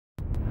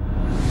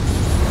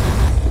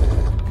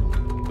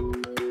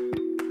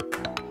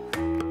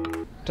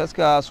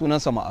Taska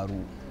sunansa Ma'aru,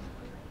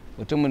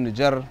 mutumin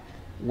Nijar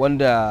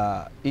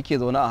wanda yake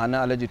zaune a hannun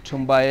Alhaji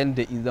tun bayan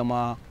da i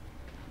zama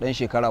dan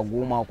shekara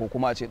 10 ko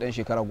kuma a ce dan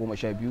shekara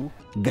 12.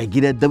 Ga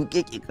gida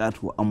damƙe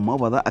ƙato amma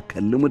ba za a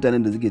kalli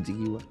mutanen da suke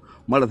ciki ba,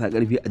 marasa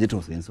ƙarfi a ji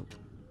tausayin su.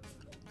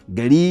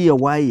 Gari ya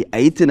waye a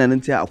yi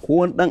tunanin cewa a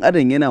kowane ɗan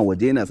adam yana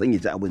waje yana son ya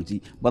ci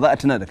abinci, ba za a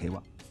tuna da kai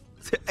ba.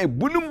 Sai ai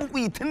bulun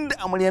bukui tun da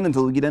amarya nan ta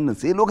zo gidan nan,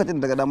 sai lokacin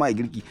da ta ga dama a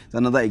girki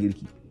sannan za a yi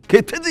girki. Kai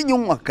ta jin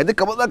yunwa ka ji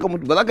kamar za ka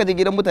mutu, ba za ka je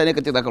gidan mutane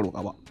ka ce za ka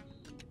roƙa ba.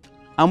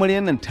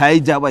 Amaryan nan ta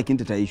yi ja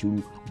bakinta ta yi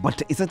shiru, ba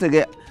ta isa ta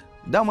ga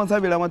daman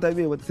sabira ma ta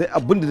biye ba, sai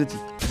abin da ta ce.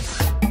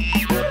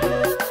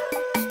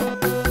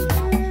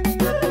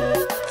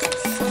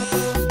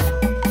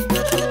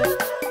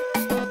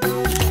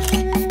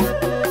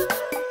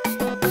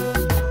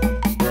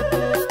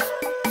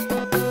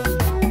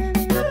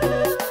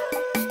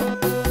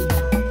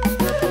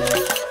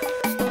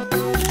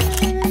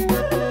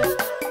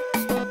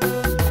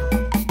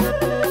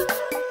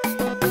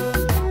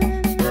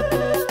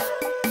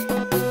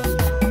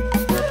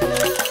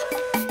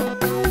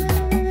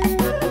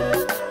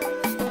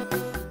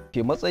 Ke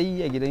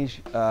matsayi a gidan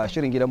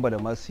shirin Gidan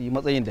Badamasi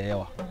matsayin da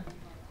yawa,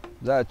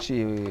 za a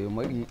ce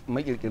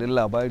makirkirin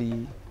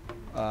labari,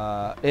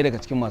 ɗaya daga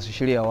cikin masu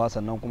shiryawa,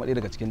 sannan kuma ɗaya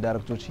daga cikin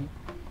daraktoci,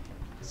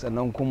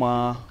 sannan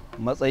kuma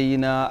matsayi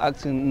na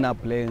acting ina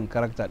playing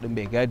character ɗin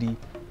bai gadi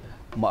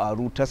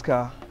Ma'aru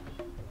Taska,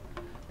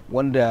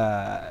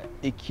 wanda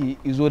yake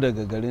izo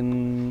daga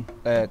garin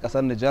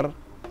ƙasar Nijar,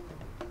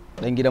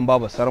 ɗan gidan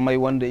Baba Sarmai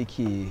wanda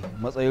yake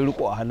matsayin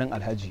riko a hannun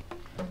Alhaji.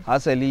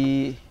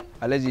 Hasali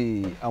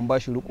Alhaji an ba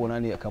shi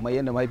rikona ne kamar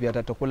yadda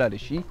mahaifiyata ta kula da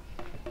shi.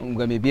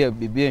 Ga mai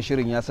bibiyan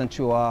shirin ya san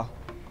cewa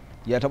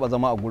ya taba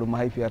zama a gurin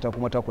mahaifiyata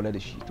kuma ta kula da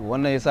shi. To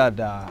wannan yasa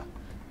da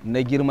na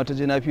girma ta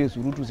je na fiye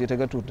surutu, sai ta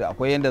ga to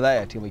akwai yadda za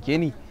a taimake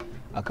ni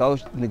a kawo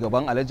ni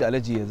gaban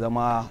Alhaji ya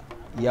zama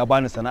ya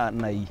bani sana'a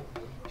ina yi.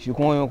 Shi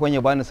kuma maimakon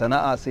ya bani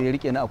sana'a sai ya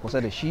rike ni a kusa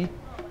da shi,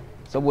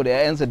 saboda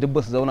 'ya'yansa duk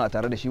ba su zauna a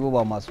tare da shi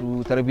ba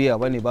masu tarbiyya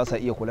bane, ba sa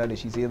iya kula da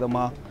shi, sai ya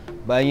zama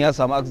bayan ya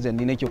samu accident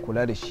ni nake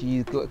kula da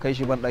shi, kai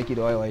shi ban daki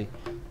da waye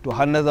to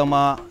har na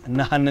zama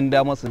na hannun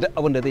damar su, duk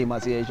abin da zai ma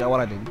sai ya yi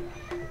shawara da ni,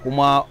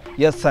 kuma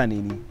ya sane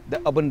ni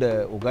duk abin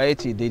da uga ya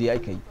ce daidai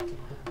aka yi.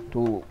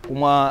 To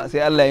kuma sai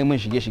Allah ya min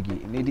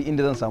shige-shige ne, duk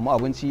inda zan samu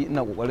abinci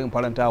ina kokarin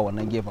faranta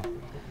wannan gefen.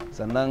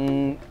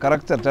 Sannan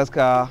karakter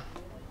Taska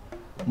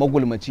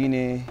magulmaci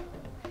ne,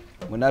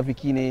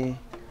 munafiki ne,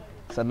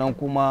 sannan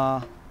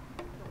kuma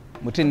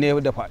mutum ne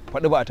da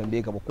faɗi ba a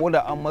tambaye ka ba, ko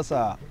da an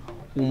masa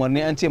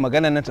umarni an ce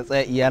magana nan ta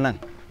tsaya iya nan,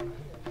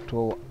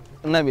 to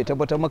ina mai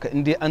tabbatar maka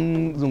in dai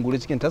an zunguri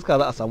cikin Taska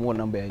za a samu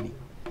wannan bayani.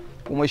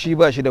 Kuma shi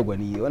ba shi da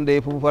gwani, wanda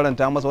ya fi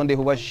faranta masa, wanda ya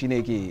fi bashi shine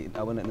yake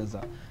abin da ɗinsa,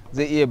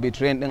 zai iya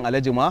betrayin ɗin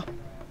Alhaji ma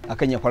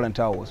akan ya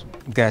faranta wa wasu.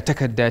 Ga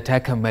takarda ta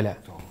kammala,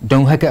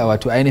 don haka a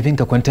wato ainihin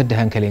ka kwantar da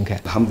hankalinka.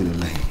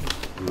 Alhamdulillah,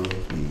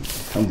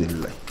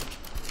 alhamdulillah,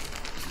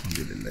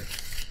 alhamdulillah.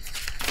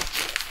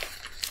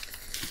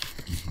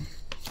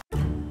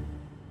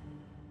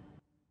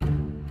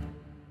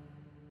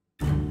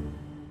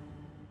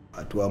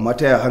 To amma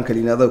ta yaya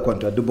hankali na zai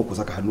kwanta duk ba ku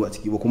saka hannu a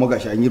ciki ba, kuma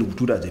gashi an yi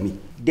rubutu da ajami.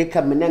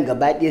 Dukkan mu nan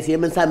gaba ɗaya sai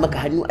mun sa maka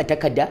hannu a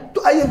takarda. To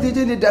ai yanzu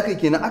je ne da aka yi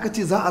kenan, aka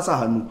ce za a sa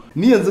hannu.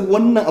 Ni yanzu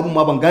wannan abun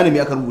ma ban gane me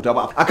aka rubuta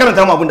ba. A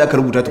karanta mu abin da aka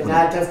rubuta tukuna.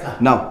 Na Taska.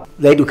 Na'am.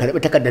 Zaidu karɓi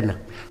takardar nan.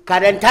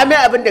 Karanta mai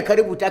abin da ka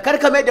rubuta, kar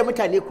ka mai da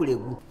mutane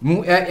kuregu.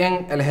 Mu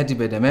 'ya'yan Alhaji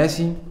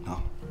Badamasi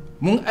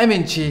mun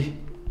amince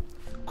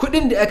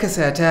kuɗin da aka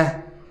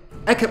sata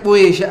aka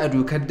ɓoye shi a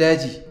dokar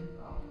daji,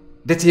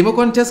 da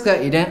taimakon Taska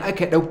idan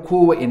aka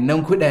ɗauko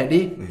wa'innan kuɗaɗe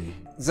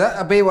za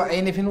a bai wa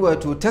ainihin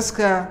wato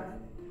Taska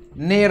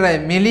naira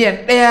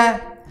miliyan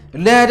 1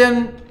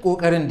 ladan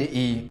ƙoƙarin da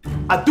yi.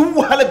 A duk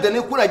wahalar da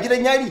ne kuna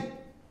gidan yari,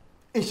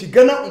 in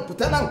shiga nan in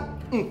fita nan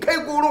in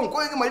kai goro in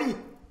koyi mari,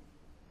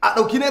 a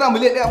ɗauki naira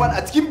miliyan 1 bani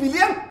a cikin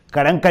biliyan.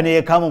 Karanka ne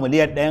ya kama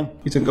miliyan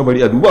 1. Kicin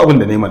kabari a duba abin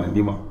da ne mana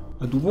nima,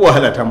 a duba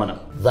wahala ta mana.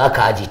 Za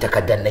ka aji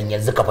takardar nan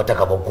yanzu ka fita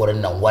gaban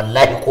gurin nan,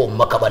 wallahi ko in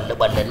maka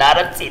balle na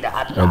rantse da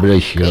Allah. Rabu da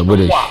shi, rabu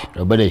da shi,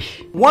 rabu da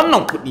shi.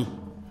 Wannan kuɗi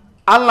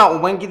Allah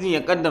Ubangiji ya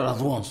kaddara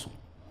zuwansu,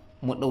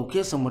 mu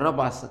ɗauke su mu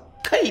raba su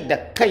kai da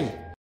kai,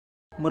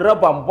 mu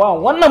raba ba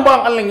wannan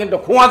ba Allah yadda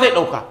kowa zai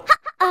ɗauka.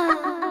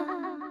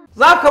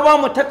 Za ka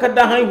ba mu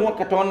takardar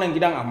haihuwarka ta wannan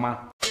gidan,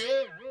 amma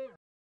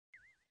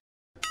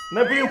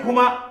na biyu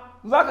kuma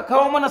za ka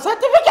kawo mana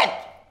certificate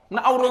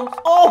na auren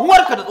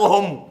tsohuwarka da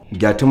tsohonmu.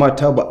 Gyatuma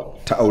ta ba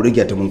ta aure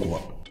gyatumin kuwa,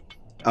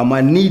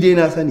 amma ni dai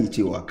na sani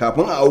cewa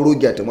kafin a auro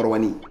gyatumar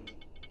wani,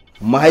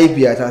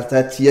 mahaifiyata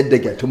ta ciyar da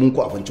gyatumin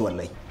ku abinci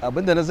wallahi.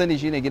 Abin da na sani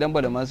shine Gidan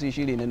Badamasi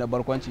shiri ne na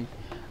barkwanci,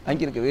 an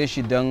kirkire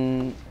shi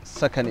don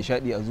saka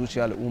nishadi a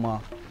zuciya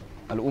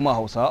al'umma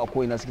Hausawa a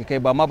ko'ina suke, kai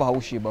ba ma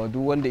Bahaushe ba,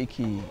 duk wanda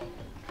yake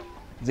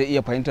zai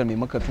iya fahimtar me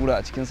muka tura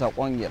a cikin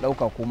sakon ya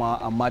dauka, kuma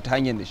amma ta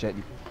hanyar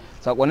nishadi.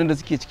 Sakonnin da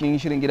suke cikin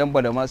shirin Gidan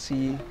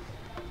Badamasi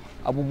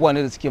abubuwa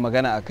ne da suke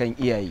magana akan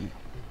iyaye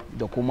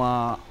da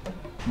kuma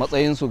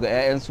matsayinsu ga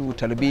 'ya'yansu,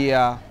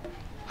 tarbiyya,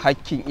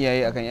 hakkin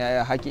iyaye akan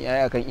 'ya'ya, hakkin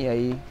 'ya'ya akan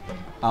iyaye,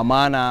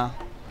 amana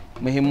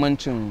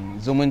muhimmancin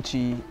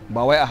zumunci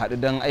ba wai a haɗu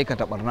don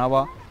aikata barna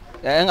ba.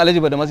 'Ya'yan Alhaji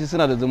Badamasi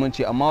suna da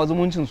zumunci amma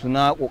zumuncin su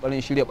na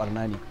ƙoƙarin shirya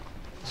barna ne.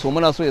 So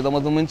muna so ya zama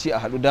zumunci a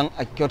haɗu don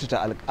a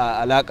kyautata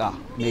alaƙa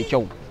mai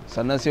kyau.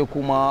 Sannan sai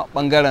kuma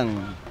ɓangaren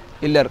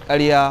illar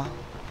ƙarya,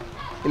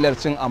 illar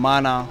cin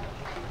amana,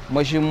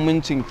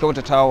 muhimmancin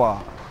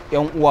kyautatawa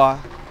 'yan uwa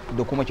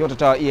da kuma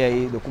kyautatawa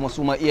iyaye da kuma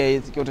su ma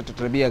iyaye su kyautata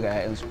tarbiyya ga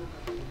 'ya'yansu.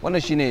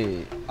 Wannan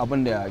shine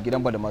abin da gidan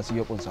Badamasi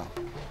ya kunsa.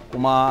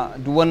 Kuma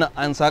duk wannan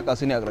an saka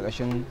su ne a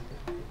ƙarƙashin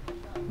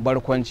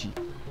barkwanci.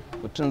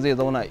 Mutum zai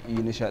zauna yi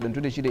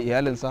nishaɗantu da shi da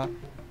iyalinsa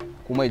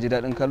kuma ya ji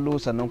daɗin kallo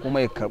sannan kuma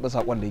ya karɓi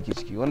saƙon da yake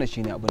ciki. Wannan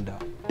shine abin da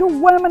duk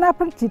wani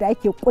munafurci da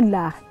ake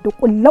kulla da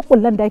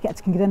kulle-kullen da ake a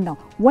cikin gidan nan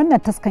wannan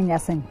taskan ya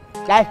sani.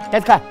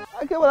 Taska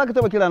kai ba za ka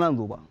taɓa kira nan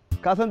zo ba,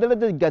 ka san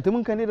darajar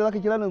gatumin ka ne da za ka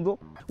kira nan zo.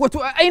 Wato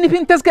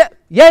ainihin Taska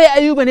yayi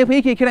Ayuba ne fa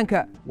yake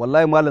kiranka.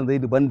 Wallahi malam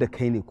Zaidu ban da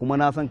kai ne kuma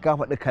na san ka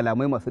faɗi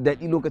kalamai masu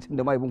daɗi lokacin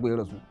da mahaifinku ya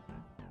rasu.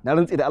 Na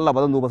rantsi da Allah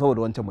ba zan zo ba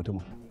saboda wancan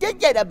mutumin.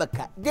 Jajje da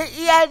baka dai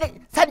iya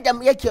san da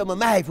yake ma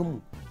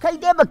mahaifinmu kai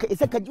dai baka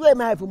isa ka juya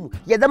mahaifinmu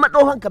ya zama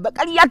tsohon ka ba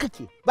ƙarya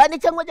kake ba ni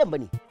can wajen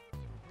bane.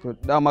 To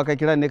dama ka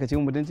kira ne ka ci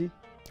mutunci?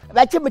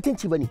 Ba cin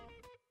mutunci bane.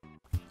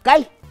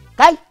 Kai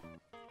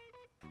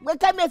wai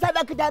kai me yasa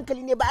baka da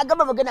hankali ne ba a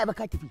gama magana ba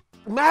ka tafi.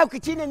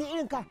 Mahaukaci ne ni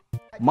irin ka.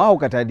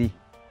 Mahaukata dai.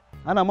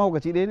 Ana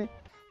mahaukaci ɗaya ne?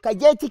 Ka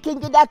je cikin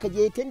gida ka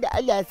je tunda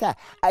Allah ya sa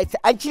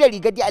an cire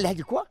rigar di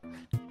Alhaji ko?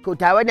 To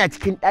tawa na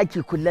cikin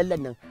ɗaki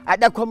kullallen nan a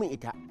ɗauko min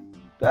ita.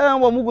 Ta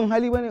ba mugun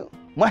hali bane.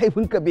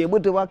 Mahaifinka bai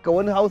mutu ba ka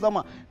wani hausa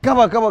ma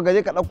kaba ka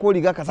je ka ɗauko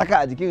riga ka saka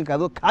a jikin ka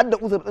zo ka hadda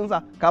usur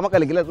ɗinsa ka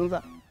makale gilas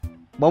ɗinsa.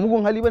 Ba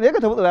mugun hali bane ya ka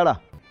tafi tsirara.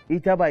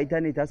 Ita ba ita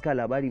ne Taska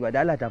labari ba da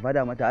Allah ta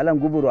fada mata Alan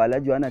guburo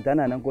Alhaji wannan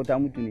tana nan ko ta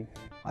mutu ne.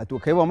 A to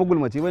kai ba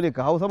magulmaci bane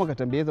ka hausa ma ka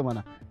tambaye sa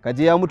mana ka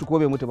je ya mutu ko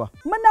bai mutu ba.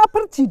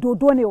 Munafurci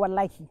dodo ne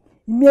wallahi.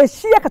 Me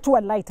shi ya kaci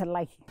wallahi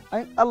tallahi.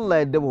 Ai Allah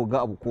ya daba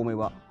ga abu komai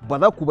ba. Ba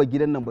za ku ba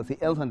gidan nan ba sai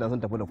 'yan sanda sun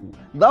tafi da ku.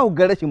 Za ku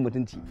ga rashin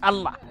mutunci.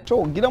 Allah.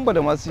 To gidan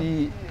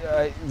Badamasi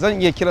zan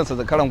iya kiransa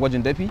zakaran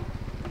gwajin dafi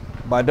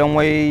ba don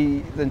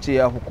wai zan ce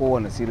ya fi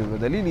kowane series ba.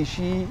 Dalili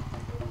shi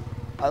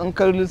an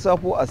kai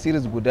lissafo a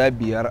series guda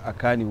 5 a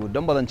Kannywood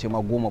don ba zan ce ma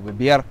 10 ba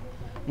 5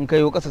 in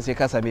kai kasa sai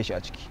ka same shi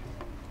a ciki.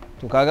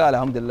 To kaga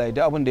alhamdulillah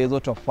duk abin da ya zo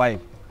top 5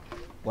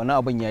 wani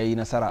abin ya yi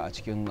nasara a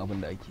cikin abin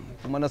da ake.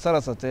 Kuma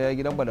nasararsa ta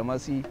gidan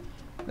Badamasi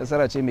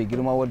nasara ce mai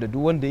girma wadda duk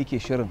wanda yake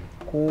shirin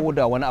ko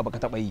da wani abu ka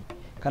taɓa yi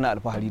kana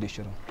alfahari da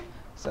shirin.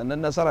 Sannan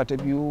nasara ta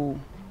biyu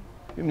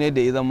fim ne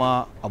da ya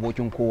zama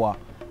abokin kowa.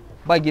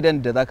 Ba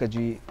gidan da zaka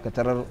je ka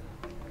tarar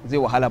zai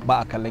wahala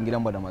ba a kallon gidan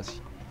Badamasi.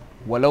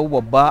 Walau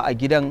babba a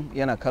gidan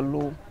yana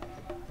kallo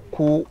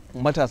ko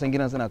matasan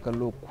gidan suna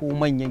kallo ko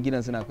manyan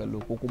gidan suna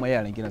kallo ko kuma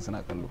yaran gidan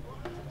suna kallo.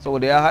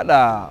 Saboda ya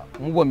haɗa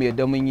mu ba mu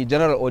yadda mun yi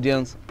general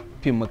audience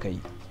fim muka yi.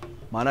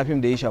 Ma'ana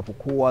fim da ya shafi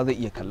kowa zai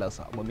iya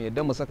kallonsa ba mu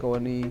yadda mu saka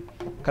wani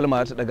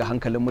kalma ta daga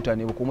hankalin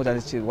mutane ba ko mutane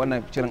su ce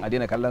wannan shirin a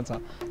daina kallonsa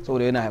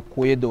saboda yana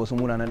koyar da wasu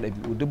munanan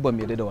ɗabi'u duk ba mu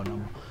yadda da wannan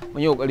ba.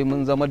 Mun yi kokari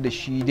mun zamar da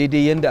shi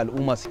daidai yanda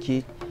al'umma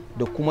suke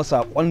da kuma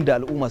saƙon da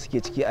al'umma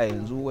suke ciki a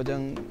yanzu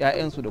wajen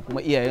 'ya'yansu da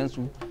kuma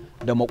iyayensu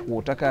da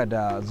makotaka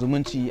da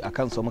zumunci a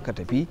kansu muka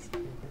tafi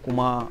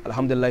kuma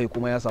alhamdulillah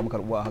kuma ya samu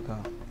karɓuwa haka.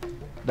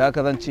 Da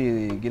haka zan ce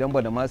gidan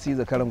Badamasi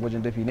zakaran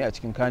gwajin dafi ne a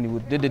cikin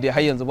Kannywood duk da dai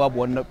har yanzu babu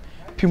wani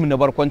fim na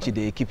barkwanci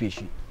da ya kife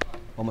shi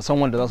ba mu san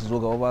wanda za su zo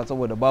gaba ba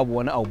saboda babu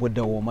wani abu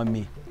da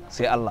wamamme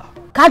sai Allah.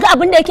 Kaga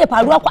abin da yake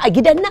faruwa ku a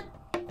gidan nan?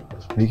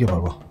 Me yake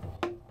faruwa?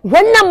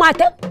 Wannan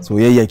matan?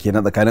 Soyayya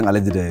kenan tsakanin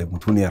Alhaji da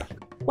mutuniyar.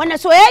 Wannan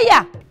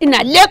soyayya?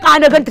 Ina leƙa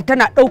na ganta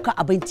tana ɗauka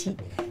abinci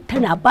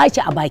tana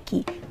bashi a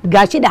baki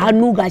gashi da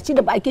hannu gashi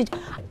da baki.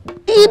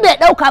 Bai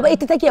ɗauka ba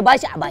ita take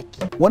bashi a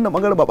baki. Wannan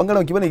bangaren ba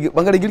bangaren ki bane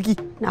bangaren girki?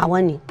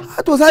 Nawa ne.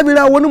 To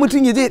Sabira wani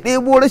mutum ya je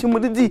ɗebo rashin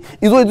mutunci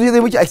izo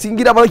zai miki a cikin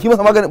gida ba za ki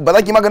masa magani ba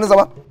za ki maganin sa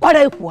ba?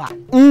 Kwarai kuwa.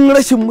 In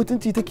rashin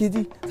mutunci take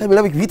ji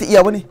Sabira baki fita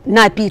iya bane?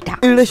 Na fita.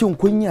 In rashin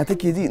kunya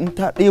take ji in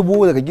ta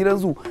ɗebo daga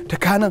gidansu ta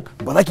kanan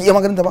ba za ki iya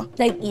maganin ta ba?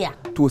 Zan iya.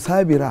 To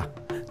Sabira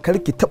kar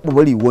ki taɓa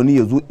bari wani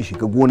ya zo ya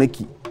shiga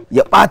gonaki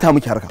ya ɓata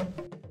miki harka.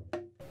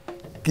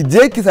 Ki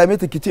je ki same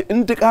ta ki ce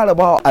in ta ƙara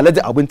ba wa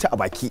Alhaji abinci a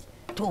baki.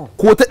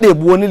 Ko ta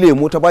ɗebi wani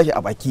lemo ta bashi a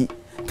baki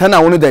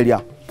tana wani dariya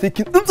sai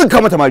kin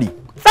tsintsinka mata mari.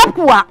 Tsaf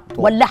kuwa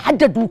wallahi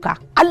hadda duka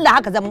Allah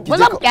haka zan ba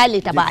zan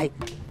kyale ta ba ai.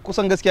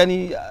 Kusan gaskiya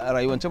ni a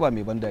rayuwance ba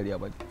mai ban dariya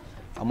ba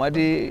amma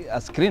dai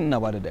a screen ina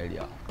ba da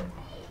dariya.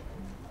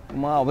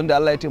 Kuma abinda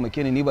Allah ya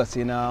taimake ni ba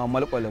sai na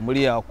malƙwala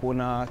murya ko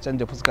na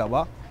canja fuska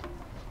ba.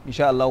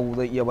 Insha Allah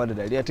zan iya ba da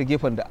dariya ta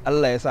gefen da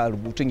Allah ya sa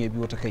rubutun ya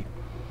biyo ta kai.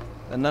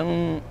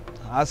 Sannan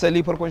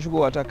asali farkon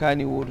shigowa ta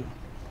Kannywood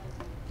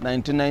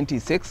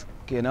 1996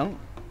 kenan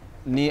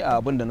ni a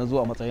abin da na zo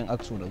a matsayin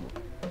akso na zo.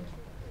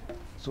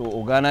 So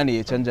ogana ne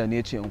ya canja ne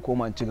ya ce in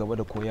koma in ci gaba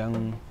da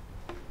koyan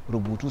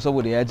rubutu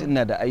saboda ya ji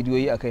ina da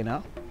aidiyoyi a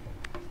kaina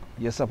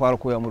ya sa fara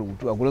koya mu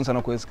rubutu a gurinsa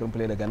na koyi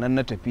screenplay daga nan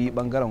na tafi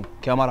bangaren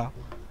kyamara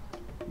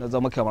na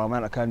zama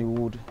cameraman a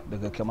Kannywood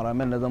daga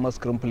cameraman na zama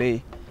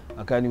screenplay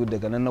a Kannywood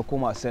daga nan na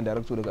koma assistant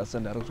director daga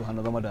assistant director har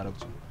na zama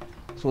director.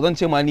 So zan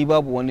ce ma ni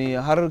babu wani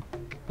har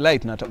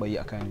light na taɓa yi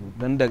a kan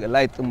don daga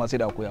light ɗin ma sai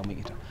da koya min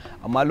ita,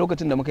 amma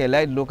lokacin da muka yi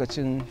light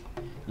lokacin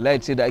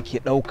light sai da ake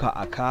ɗauka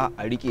a ka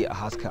a riƙe a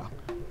haska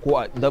ko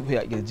a dafe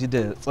a kirji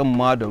da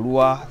tsamma da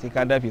ruwa sai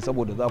ka dafe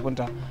saboda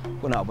zafinta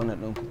kuna abin nan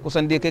ɗin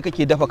kusan dai kai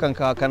kake dafa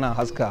kanka kana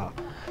haska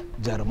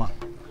jaruma.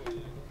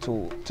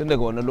 To tun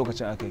daga wannan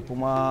lokacin aka yi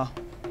kuma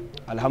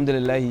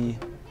alhamdulillahi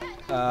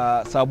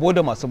sabo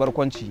da masu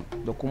barkwanci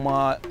da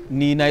kuma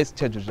ni na yi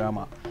stage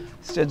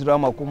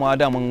drama kuma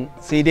daman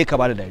sai dai ka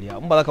bada dariya,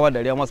 in ba za ka bada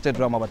dariya ma stage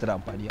drama ba ta da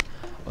amfani.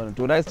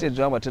 To na yi stage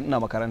drama tun ina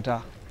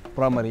makaranta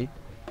primary,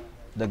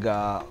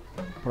 daga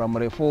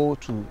primary 4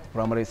 to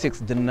primary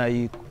 6 din na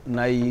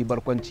yi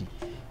barkwanci,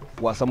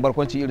 wasan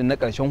barkwanci irin na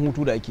ƙarshen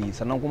hutu da ake yi.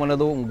 Sannan kuma na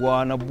zo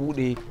unguwa na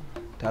buɗe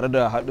tare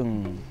da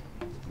haɗin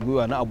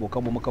gwiwa na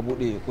abokanmu muka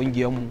buɗe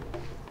ƙungiyarmu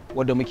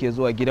wadda muke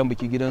zuwa gidan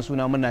biki gidan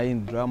suna muna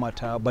yin drama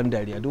ta ban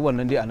dariya. Duk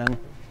wannan dai a nan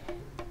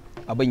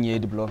abin ya yi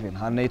developing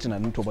har na yi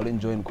tunanin to bari in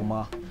join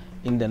kuma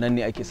inda nan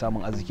ne ake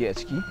samun arziki a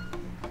ciki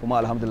kuma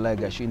alhamdulillah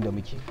gashi inda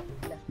muke.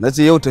 Na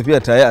ce yau tafiya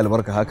ta yi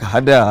albarka haka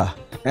hada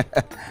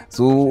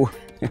su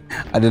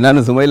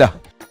Adinanin Sumaila.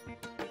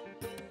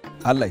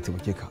 Allah ya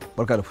taimake ka.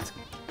 Barka da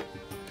fitowa.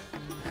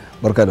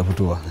 Barka da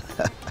fitowa.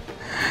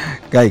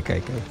 Kai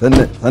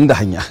san da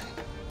hanya.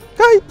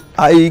 Kai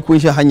ai kun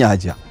sha hanya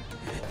hajiya.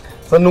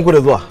 Sannun ku da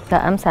zuwa. Ka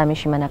amsa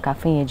mishi mana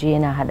kafin ya je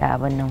yana hada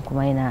abin nan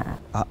kuma yana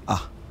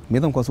a'a me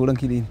zan kwaso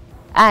ranki ne?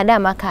 A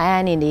dama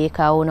kaya ne da ya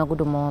kawo na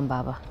gudunmawan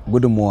baba.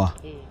 Gudunmawa.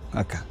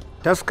 Haka.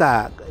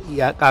 Taska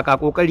ya kaka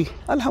kokari.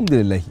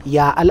 Alhamdulillah.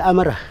 Ya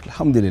al'amura.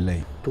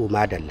 Alhamdulillah. To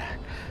madalla.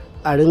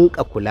 A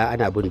rinka kula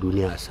ana bin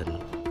duniya a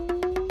sannu.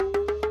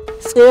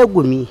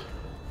 Tsegumi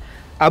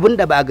abin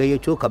da ba a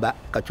gayyato ka ba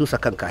ka cusa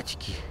kanka a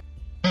ciki.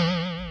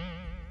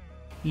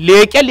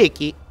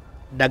 Leke-leke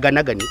daga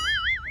na gani.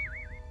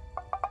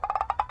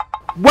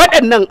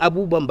 Waɗannan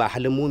abubuwan ba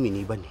halin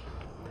mumini ba ne.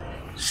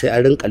 Sai a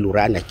rinka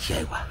lura ana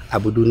kiyayewa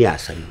abu duniya a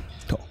sannu.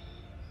 To,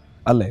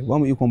 Allah ya ba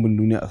mu ikon bin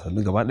duniya a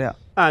sannu gaba ɗaya.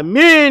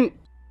 Amin.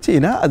 Ce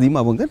na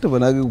Azima ban ganta ba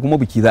na ga kuma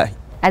biki za a yi.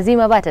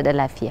 Azima ba ta da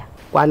lafiya.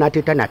 Kwana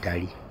ta tana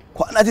tari.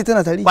 Kwana ta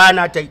tana tari?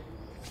 Kwana ta.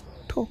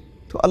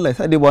 To Allah ya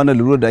sa dai ba wannan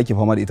lura da ake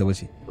fama da ita ba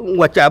ce.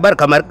 Wacce abar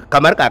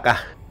kamar kaka.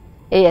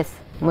 Yes,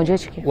 mu je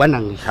ciki.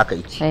 Wannan haka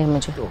yake. Ai mu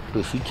je.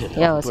 To shikenan.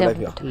 Yawa sai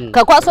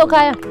ka kwaso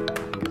kayan.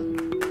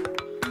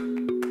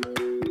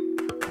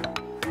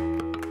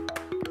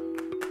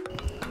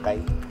 Kai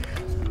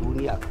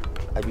duniya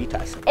abita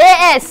asa.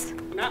 AS.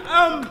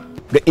 Na'am.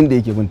 Ga inda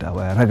yake binta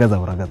baya ragaza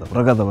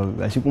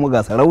gashi kuma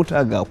ga sarauta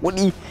ga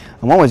kuɗi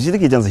amma mace shi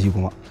take jansa shi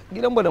kuma.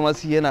 Gidan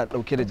Badamasi yana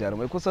dauke da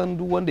jarumai kusan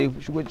duk wanda ya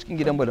shigo cikin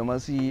gidan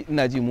Badamasi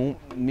ina ji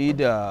ni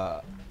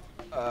da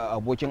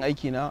abokin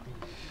aiki na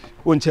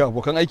wance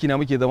abokan aiki na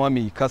muke zama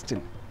mai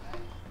casting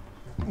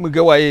mu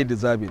ga waye da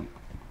zabin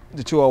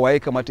da cewa waye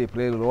kamata ya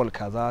play role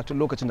kaza tun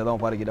lokacin da zamu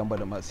fara gidan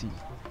Badamasi.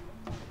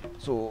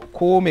 So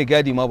ko mai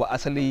gadi ma ba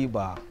asali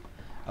ba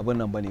abin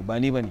nan bane ba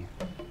ni bane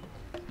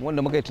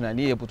wanda muka yi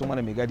tunani ya fito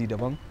mana mai gadi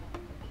daban.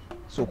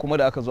 So kuma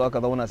da aka zo aka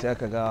zauna sai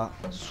aka ga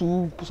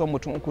su kusan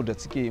mutum uku da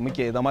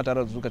muke zama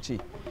tare da suka ce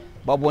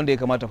babu wanda ya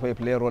kamata fa ya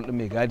play role din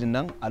mai gadin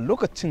nan a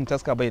lokacin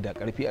Taska bai da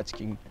karfi a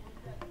cikin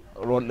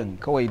role din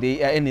kawai dai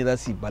ƴaƴan ne za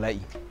su yi bala'i.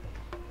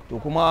 To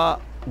kuma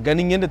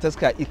ganin yadda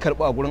Taska i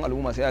karba a gurin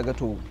al'umma sai aka ga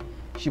to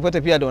shi fa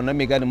tafiya da wannan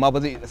mai gadin ma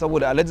ba zai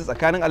saboda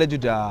tsakanin Alhaji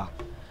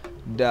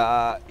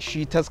da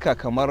shi Taska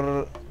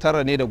kamar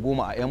 9 ne da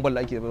 10 a yan bal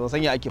ake ba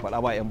sanya ake faɗa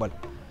ba a yan bal.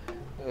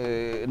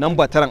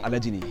 Namba 9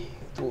 Alhaji ne.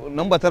 To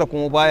namba 9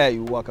 kuma baya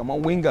yiwuwa kamar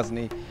wingers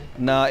ne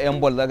na yan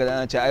ball zaka ga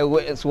ana ce ai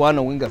su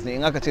wannan wingers ne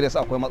in aka cire su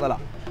akwai matsala.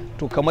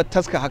 To kamar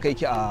Taska haka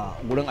yake a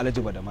gurin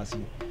Alhaji Badamasi.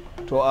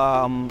 To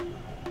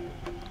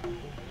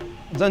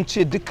zan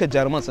ce dukkan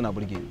jaruman suna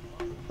burge ni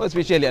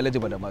especially Alhaji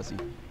Badamasi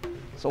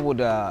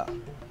saboda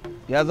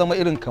ya zama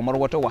irin kamar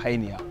wata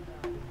wahainiya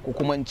ko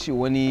kuma in ce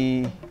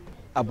wani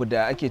abu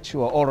da ake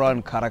cewa all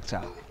round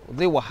character.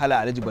 Zai wahala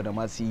Alhaji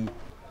Badamasi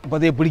ba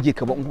zai burge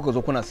ka ba in kuka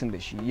zo kuna sin da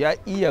shi. Ya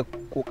iya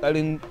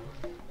kokarin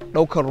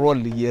daukar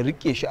role ya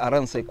rike shi a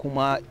ransa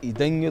kuma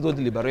idan ya zo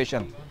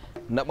deliberation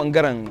na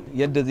bangaren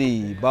yadda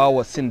zai ba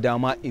wa sin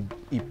dama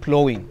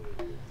flowing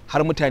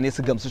har mutane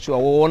su gamsu cewa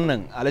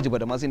wannan Alhaji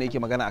Badamasi ne yake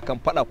magana akan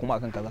fada kuma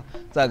akan kaza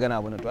za ga gana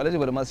abin to Alhaji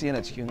Badamasi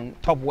yana cikin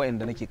top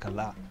wa'anda nake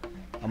kalla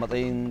a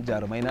matsayin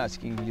jarumai na a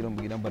cikin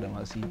gidan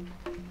Badamasi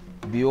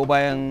biyo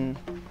bayan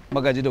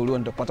Magaji Dauri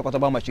wanda kwata-kwata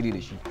ba ma shiri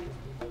da shi.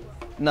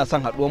 Ina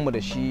son haɗuwanmu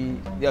da shi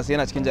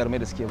yana cikin jarumai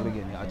da suke burge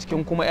ni a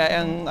cikin kuma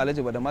 'ya'yan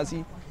Alhaji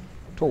Badamasi.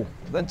 To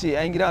zan ce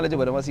 'ya'yan gidan Alhaji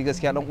Badamasi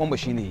gaskiya dan kwamba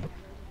shine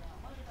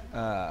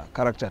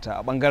karakta ta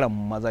a bangaren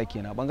maza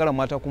kenan, a bangaren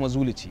mata kuma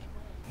Zuli ce.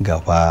 Ga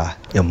fa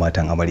 'yan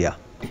matan amarya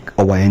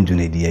ƙawayen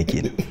Junaidiya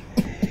kenan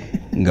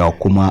ga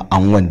kuma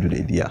angon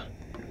Junaidiya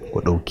ku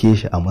ɗauke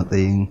shi a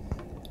matsayin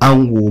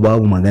ango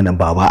babu magana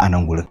baba a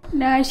nan gurin.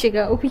 Na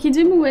shiga uku ki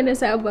ji min wani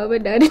sa baba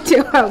da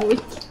cewa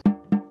muke.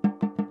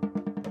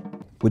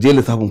 Ku je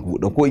lissafin ku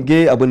da ko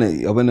ge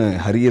abin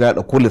harira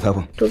da ko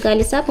lissafin. To ga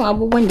lissafin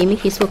abubuwan da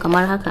muke so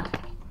kamar haka.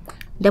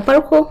 Da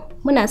farko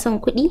muna son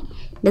kuɗi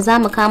da za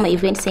mu kama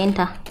event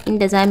center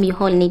inda za mu yi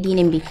hall na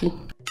dinin biki.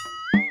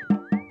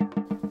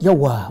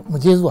 Yawa mu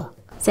je zuwa.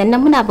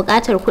 Sannan muna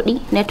buƙatar kuɗi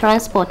na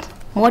transport,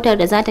 motar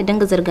da za ta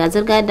dinga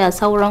zirga-zirga da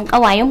sauran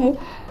ƙawayenmu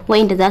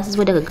wayanda za su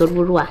zo daga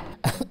garuruwa.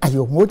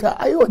 Ayo mota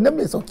ayo nan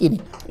mai sauki ne.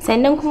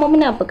 Sannan kuma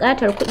muna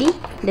buƙatar kuɗi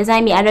da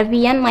za mu yi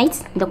Arabian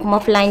night da kuma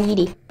Fulani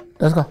day.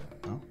 Taska.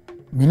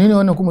 Menene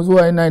wannan kuma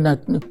zuwa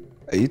night ne?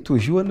 To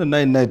shi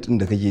wannan night din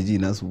da kake ji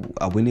nasu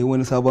abu ne,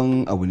 wani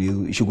sabon abu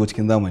ne shigo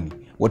cikin zamani.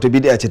 Wata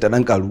bid'a ce ta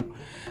dan karu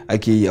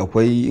ake yi.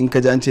 Akwai in ka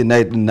ji an ce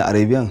night din na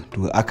Arabian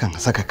to akan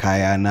saka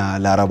kaya na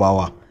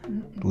Larabawa.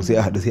 To sai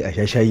a haɗu sai a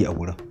sha shayi a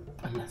gurin.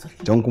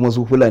 Can kuma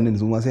su Fulani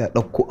su ma sai a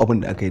ɗauko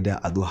abin da aka yi da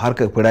a zo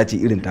harkar fura ce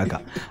irin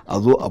taka, a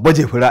zo a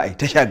baje fura a yi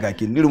ta sha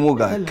gaki nirmo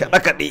ga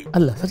kaɗe-kaɗe.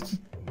 Allah sarki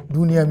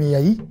duniya mai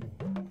yayi.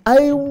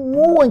 Ai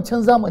mu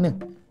wancan zamanin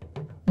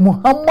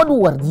Muhammadu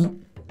Wardi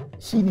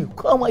shine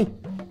komai.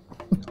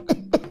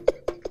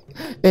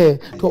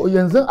 To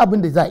yanzu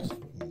abin da za a yi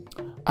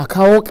a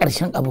kawo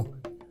ƙarshen abin,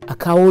 a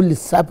kawo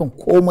lissafin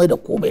komai da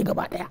komai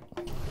gaba ɗaya.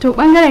 To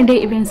bangaren dai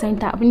event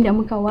center abin da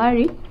muka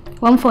ware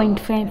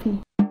 1.5 ne.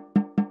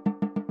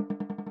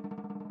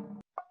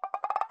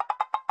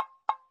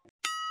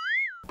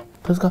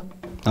 Taska?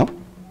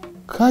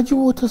 Ka ji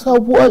wata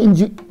sabuwa in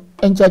ji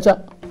 'yan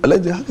caca?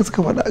 Alhaji haka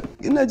suka faɗa,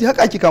 ina ji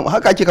haka ake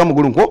kama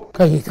gurin ko?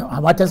 Kai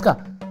amma Taska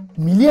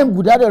miliyan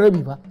guda da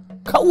rabi ba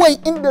kawai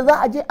inda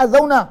za a je a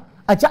zauna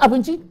a ci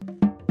abinci?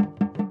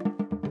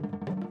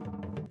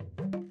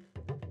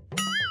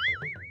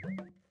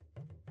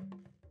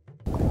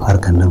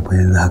 Harkar nan fa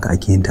yanzu haka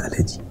ake yin ta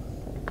Alhaji.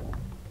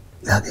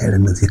 Za ka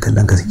yaran nan sai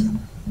kallon ka suke.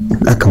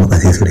 Aka matsa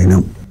sai su raina.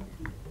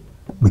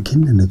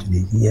 Bikin nan na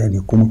Junaidiya ne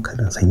kuma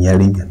kana san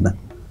yarinyar nan.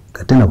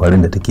 Ka tuna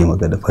farin da take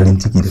maka da farin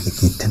ciki da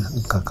kake tuna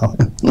ka kawo.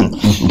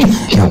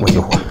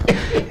 Yawa.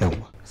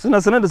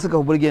 Suna sanar da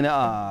suka burge ni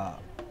a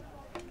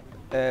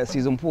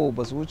season 4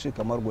 ba su wuce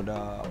kamar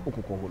guda 3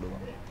 ko 4 ba.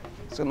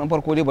 Sannan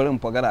farko dai bari in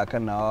fagara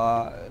akan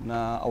nawa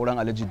na auren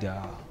Alhaji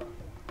da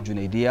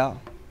Junaidiya.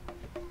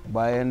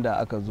 Bayan da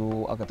aka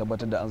zo aka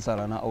tabbatar da an sa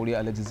ranar aure,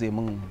 Alhaji zai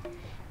min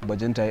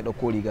bajinta, ya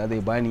dauko riga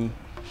zai bani.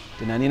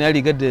 Tunani na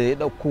rigar da ya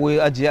dauko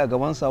ya ajiye a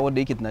gabansa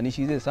wanda yake tunani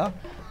shi zai sa,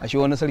 ashe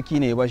wani sarki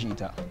ne ya bashi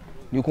ita.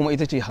 Ni kuma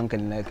ita ce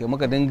hankali na kai,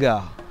 maka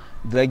dinga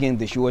dragging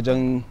da shi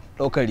wajen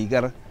daukar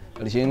rigar,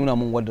 karshe ya nuna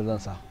min wanda zan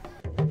sa.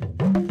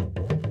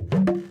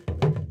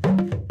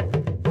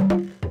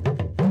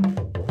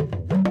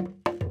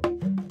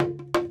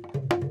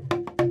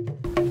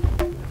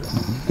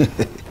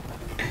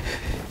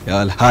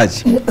 Ya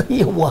Alhaji.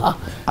 Yawa.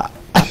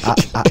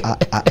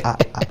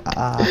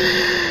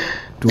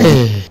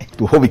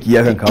 To biki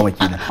ya kan kama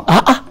kenan.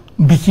 A'a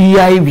biki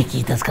yayi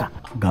biki Taska.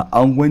 Ga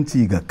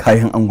angwanci ga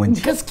kayan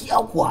angwanci. Gaskiya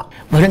kuwa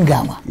bari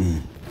gama.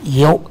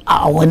 Yau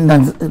a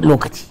wannan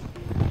lokaci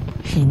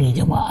shine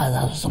jama'a za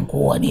su san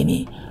kowa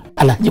ne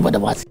Alhaji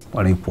Badamasi.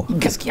 Kwarai kuwa.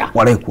 Gaskiya.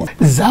 Kwarai kuwa.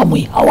 Za mu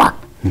yi hawa.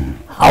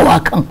 Hawa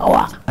kan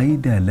hawa. Ai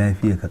da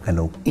lafiya ka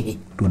kalau.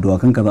 To da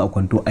wakan ka za a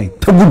kwanto ai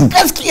ta gudu.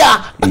 Gaskiya.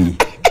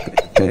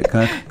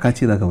 Ka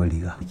ce za ka bari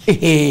ga.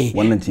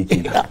 Wannan ce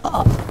ke da.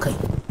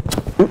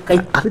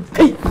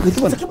 Kai.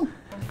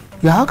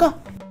 Ya haka?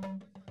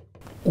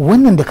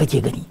 Wannan da kake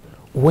gani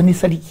wani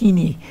sarki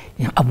ne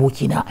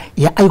abokina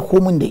ya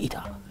aiko min da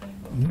ita.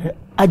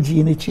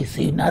 Ajiye na ce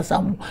sai na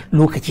samu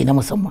lokaci na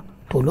musamman.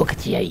 To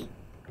lokaci yayi.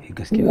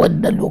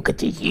 Wannan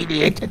lokaci shi ne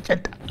ya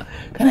cancanta.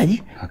 Kana ji?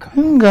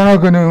 Ga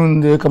ganin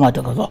da ya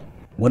kamata ka zo.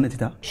 Wannan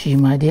tita? Shi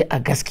ma dai a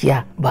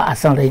gaskiya ba a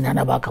san raina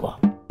na baka ba.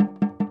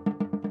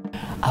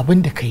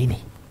 Abin da ka yi ne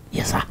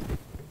ya sa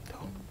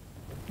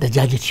da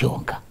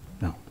jajircewanka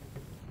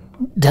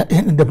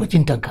da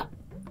bajintanka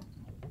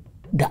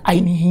da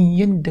ainihin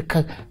yadda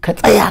ka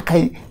tsaya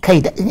kai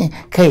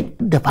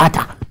da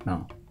fata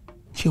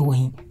cewa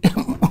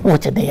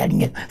wacce da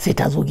yarinyar sai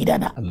ta zo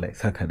gidana. Allah ya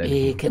saka da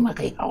kai ma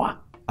kai hawa.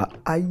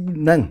 Ai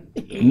nan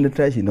in na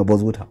tashi na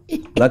bazo ta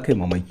za ka yi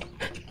mamaki.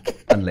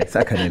 Allah ya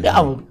saka da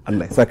alheri.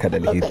 Allah ya saka da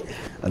alheri.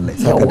 Allah ya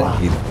saka da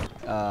alheri.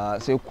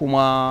 Sai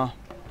kuma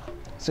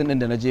sun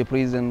da na je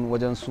prison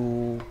wajen su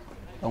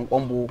dan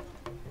kwambo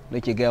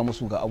nake gaya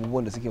musu ga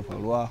abubuwan da suke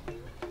faruwa,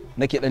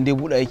 nake dan dai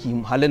buɗe aiki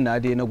halin na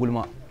dai na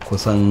gulma.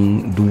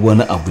 Kusan duk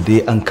wani abu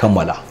dai an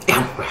kammala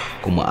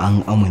kuma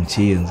an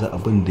amince yanzu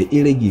abin da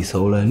ya rage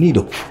saura ni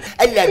da ku.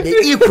 Allah da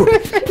iko.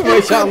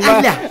 Masha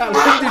Allah.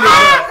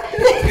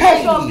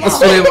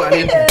 Assalamu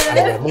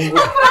alaikum.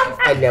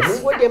 Allah mun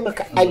gode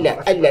maka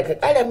Allah ka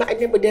kara ma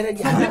annabi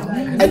daraja.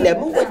 Allah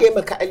mun gode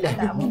maka Allah.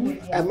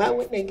 Amma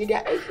wannan gida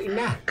aiki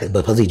na ba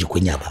fa zai ji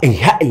kunya ba.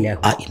 Ya Allah.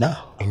 A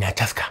ina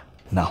Taska.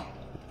 Na.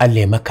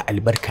 Allah ya maka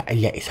albarka,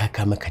 Allah ya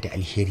saka maka da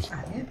alheri.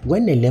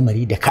 Wannan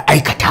lamari da ka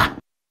aikata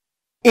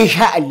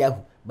insha Allah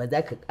ba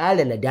za ka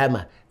ƙara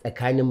nadama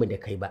tsakaninmu da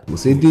kai ba.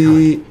 Sai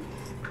dai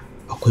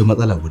akwai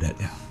matsala guda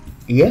ɗaya.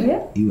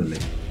 Iya?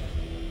 Wallahi.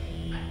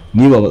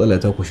 Ni ba matsala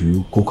ta ku shirye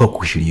ko ka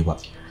ku shirye ba.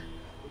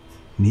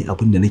 Ni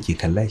abin da nake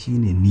kalla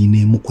shine ni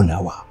ne muku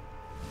nawa.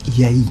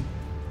 Iyayi.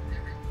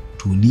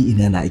 To ni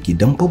ina na ake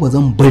dan fa ba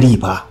zan bari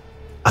ba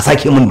a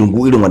sake min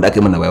dungu irin wanda aka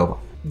yi mana baya ba.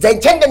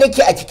 Zancen da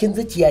nake a cikin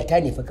zuciyata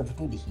ne fa ka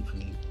fito da shi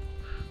fili.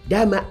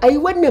 dama ai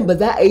wannan ba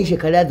za a yi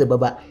shekara zuba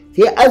ba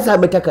sai an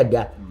sami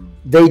takarda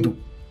Zaidu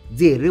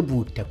zai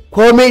rubuta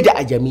komai da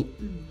ajami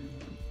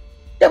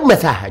dan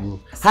masa hannu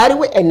har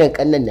wayannan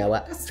kannan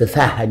nawa su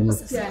sa hannu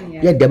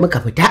yadda muka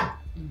fita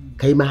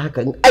kai ma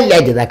haka in Allah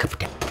da zaka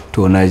fita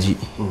to naji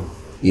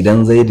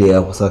idan Zaidu ya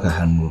fi saka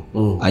hannu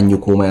an yi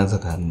komai an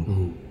saka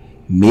hannu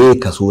me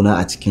kaso na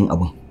a cikin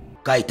abun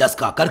kai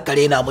taska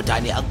karkare na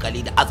mutane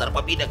hankali da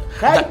azarfafi da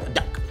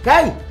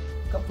kai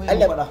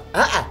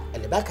a'a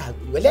Allah baka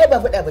hakuri wallahi ba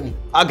faɗa bane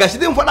a gashi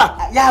din faɗa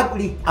ya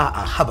hakuri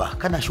a'a haba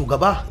kana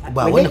shugaba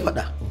ba wani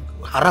faɗa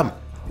haram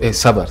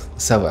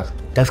sabar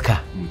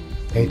taska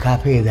kai ka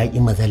fa zaki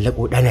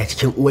mazallako dana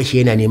cikin uwar shi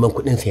yana neman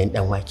kuɗin sayan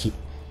dan wake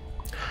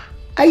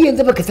ai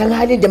yanzu baka san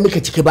halin da muke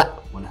ciki ba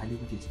wani hali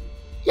kuke ciki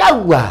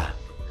yawa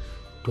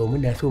to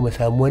muna so mu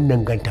samu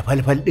wannan ganta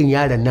falfal din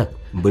yaron nan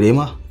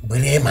burema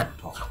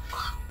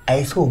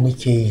ai so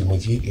muke yi mu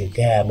je ya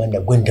gaya mana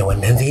gunda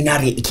wannan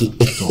zinare yake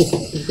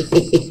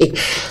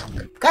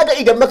kaga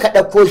idan muka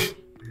ɗauko shi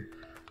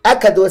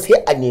aka zo sai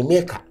a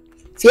neme ka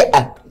sai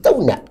a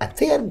zauna a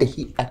sayar da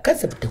shi a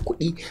kasafta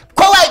kuɗi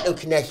kowa ya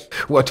ɗauki nashi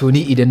wato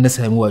ni idan na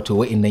sami wato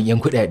wa'innan yan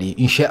kuɗaɗe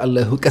insha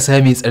Allah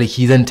ƙasa mai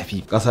tsarki zan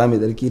tafi ƙasa mai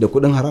tsarki da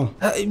kuɗin haram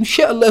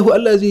insha Allah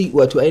Allah zai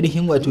wato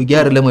ainihin wato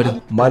gyara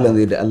lamarin malam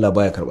zai da Allah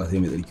baya karɓa sai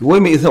mai tsarki wai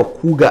me yasa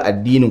ku ga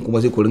addinin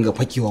kuma sai ku ringa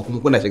fakewa kuma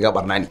kuna shiga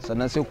barna ne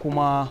sannan sai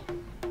kuma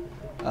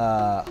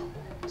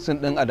sun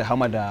ɗin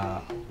adahama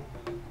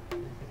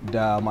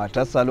da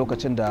matarsa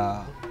lokacin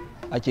da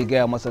ake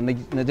gaya masa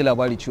na ji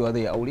labari cewa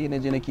zai aure na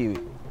je nake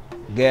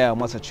gaya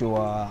masa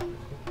cewa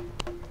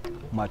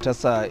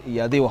matarsa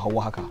ya zai wa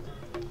Hauwa haka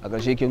a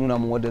ƙarshe ke nuna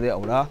min wadda zai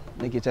aura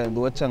nake cewa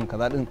yanzu waccan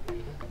kaza din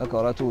aka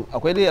aura to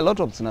akwai dai a lot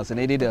of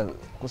sinasai dai da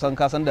kusan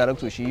kasan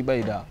director shi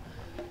bai da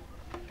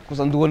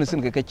kusan duk wani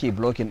sin kai kake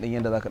blocking din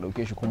yadda zaka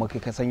dauke shi kuma kai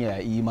ka sanya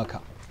ya yi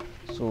maka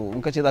so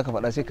in ka ce zaka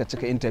faɗa sai ka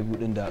cika interview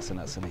din da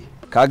sinasai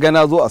ka ga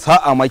na zo a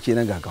sa'a ma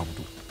kenan ga ka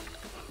fito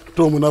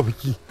to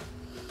munafiki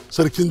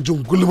sarkin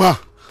jin gulma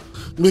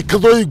me ka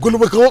zo yi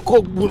gulma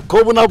ko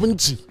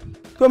munafunci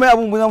to mai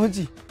abun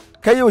munafunci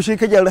kai yaushe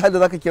ka gyara har da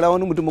zaka kira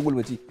wani mutum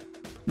magulmaci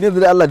ne yanzu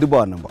da Allah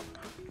duba wannan ba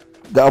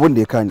ga abin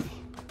da ya kani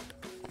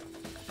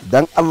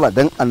dan Allah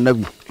dan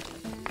annabi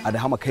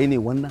Adahama kai ne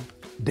wannan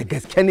da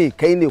gaske ne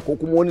kai ne ko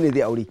kuma wani ne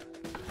zai aure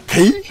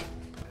kai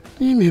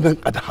ni ne dan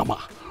Adahama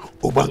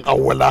uban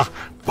awwala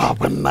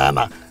baban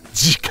nana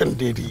jikan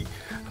dede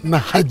na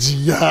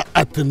hajiya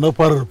na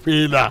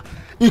farfela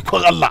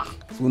ikon Allah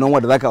sunan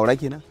wanda zaka aura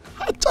kenan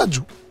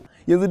Hajjaju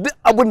yanzu duk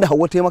abin da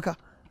Hauwa ta maka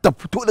ta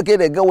fito da kai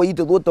daga gawayi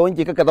ta zo ta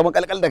wanke ka zama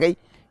kalkal da kai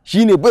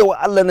shine baiwa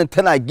Allah nan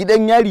tana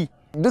gidan yari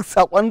duk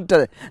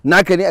sakonta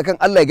naka ne akan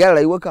Allah ya gyara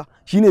rayuwarka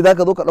shine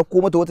zaka zo ka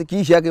dauko mata wata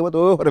kishiya kai mata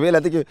wai farfela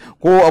take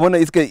ko abin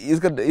nan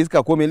iska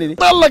ko menene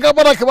Allah ka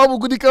bara ka babu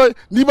gudi kawai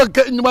ni ban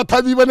ka in ma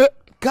ta bi bane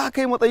ka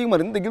kai matsayin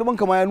marin da girman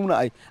ka ma ya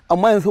nuna ai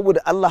amma yanzu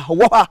saboda Allah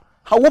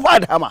Hauwa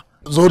Adahama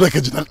zo da ka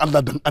ji dan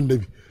Allah dan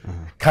annabi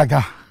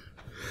kaga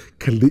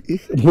kalli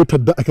motar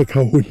da aka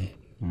kawo ni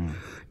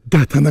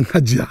da ta nan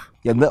hajiya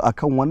yanzu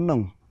akan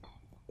wannan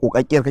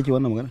kokakkiyar kake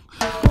wannan magana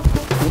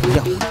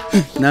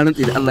na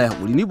rantsi da Allah ya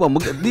haƙuri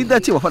ni da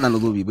ce ba faɗa na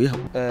zo bai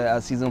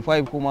a season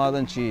 5 kuma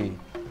zan ce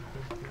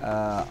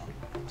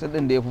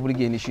sadin da ya fi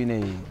burge ni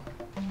shine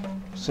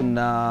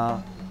sunna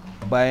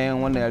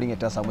bayan wannan yarinya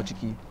ta samu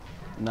ciki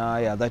na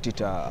ya za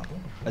ta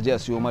aje a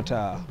siyo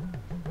mata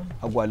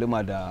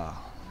agwaluma da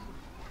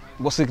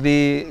wasu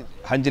dai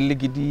hanjin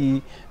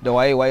ligidi da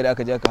waye da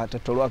aka je aka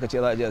tattaro aka ce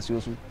za a je a siyo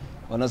su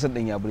wannan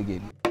sadin ya burge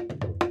ni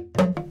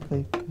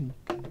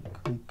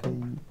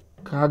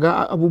ka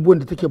ga abubuwan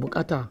da take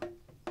bukata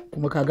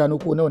kuma ka gano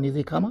ko nawa ne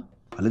zai kama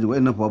Alhaji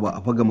wa'annan fa ba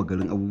a faga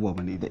magarin abubuwa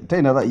bane ta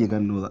ina za a iya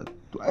gano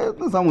to ai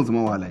zan samu su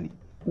ma wahala ne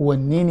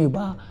wanne ne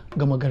ba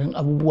gama garin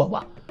abubuwa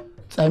ba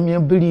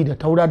tsamiyar biri da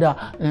taura da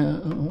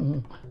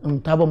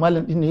taba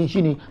malam din ne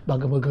shine ba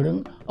gama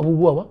garin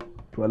abubuwa ba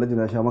to Alhaji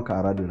na sha maka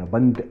a radio na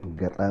banda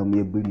ga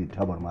tsamiyar biri da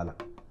tabar malam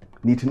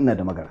ni tun ina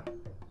da magana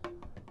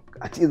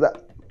a ce za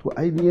to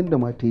ai ni yanda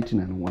ma ta yi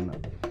tunanin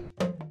wannan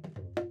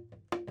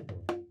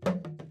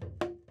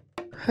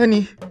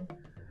hani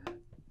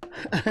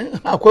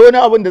akwai wani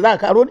abin da za a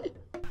karo ne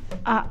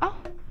a'a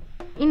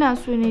ina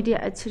so ne dai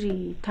a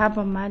cire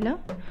taban malam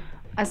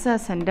a sa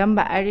sandan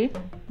ba'are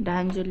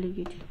da hanjin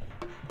ligidi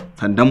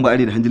sandan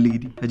ba'are da hanjin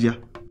ligidi hajiya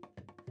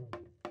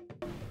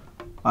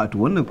a to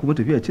wannan kuma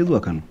tafiya ce zuwa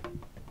Kano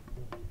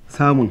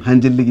samun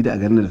hanjin ligidi a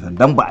garin da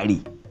sandan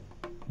ba'are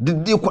duk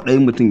dai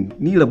kwaɗayin mutum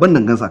ni rabon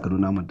dangansa a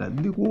Kaduna manta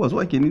duk dai ko ba so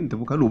ake ni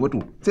tafi Kano ba to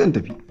sai in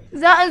tafi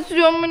za a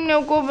siyo min ne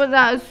ko ba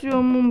za a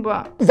siyo min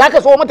ba za ka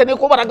so mata ne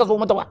ko ba za ka so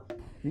mata ba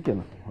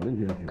shikenan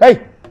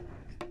kai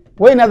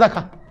wai na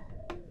zaka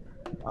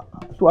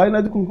to ai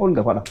na ji kun kawo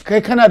da fada kai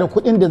kana da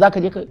kuɗin da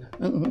zaka je ka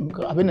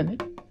abin nan ne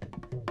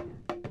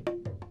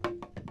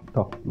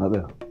to na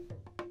tsaya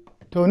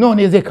to nawa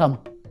ne zai kama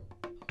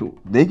to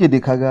da yake dai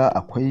kaga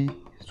akwai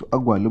su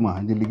agwaluma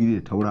hanjin ligidi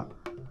da taura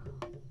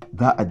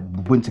za a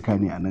bincika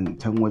ne a nan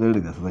can wajen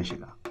rigasa zan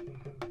shiga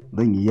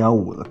zan yi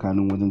yawo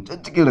tsakanin wajen can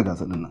cikin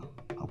rigasa din nan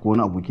akwai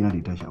wani abokina da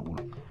ya tashi a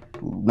gurin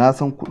na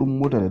san kuɗin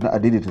mota da na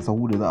adaidaita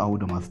sahu da za a hau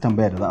da masu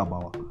tambaya da za a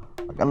bawa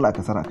akalla a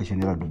kasar a kashe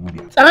naira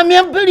 5,000.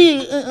 Tsamiyan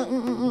biri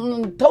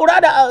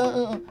taura da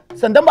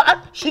sandan ba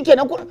shi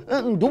kenan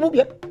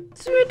 5,000.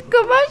 Sweet ka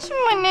bashi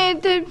mana ya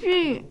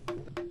tafi.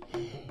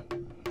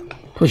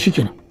 To shi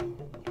kenan.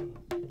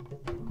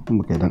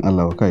 Kuma kai dan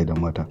Allah wa kai dan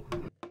mata.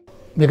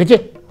 Me kace?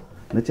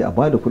 Na ce a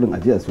bada kuɗin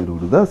ajiya su da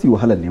wuri za su yi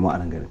wahalar nema a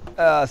nan garin.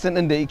 Sun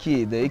ɗin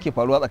da yake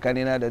faruwa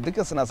tsakanina da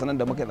dukkan sinasanan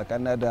da muka yi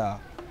tsakanina da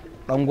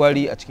ɗan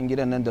gwari a cikin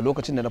gidan nan da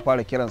lokacin da na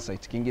fara kiransa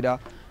cikin gida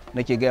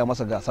nake gaya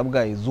masa ga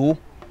sabga ya zo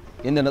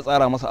inda na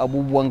tsara masa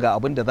abubuwan ga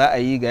abin da za a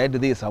yi ga yadda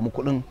zai samu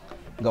kuɗin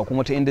ga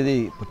kuma ta inda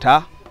zai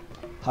fita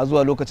har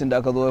zuwa lokacin da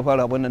aka zo ya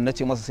fara abin nan na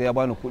ce masa sai ya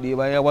bani kuɗi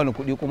bayan ya bani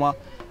kuɗi kuma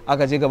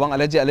aka je gaban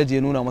alhaji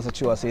ya nuna masa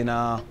cewa sai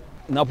na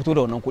fito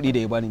da wannan kuɗi da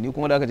ya bani ni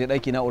kuma da aka je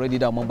ɗaki na already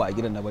da man ba a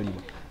gidan na bari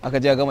ba aka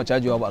je gama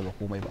cajewa ba a ga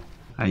komai ba.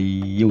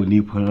 Ai yau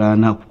ni fa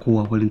rana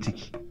kowa farin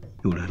ciki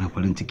yau rana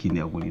farin ciki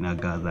ne a guri na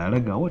ga zare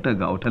ga wata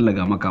ga autar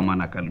ga makama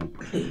na kallo.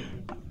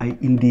 Ai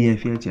indiya ya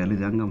fi ya ce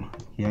alhaji an gama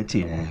ya ce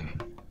ya yafi.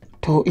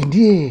 To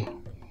indiya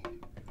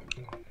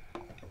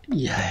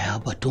yaya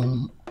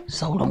batun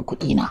sauran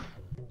kuɗi na?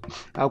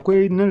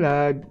 Akwai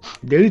naira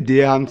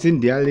 150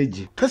 da ya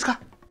rage. Taska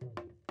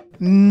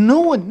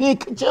nawa ne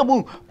ka ce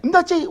mun inda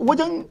ce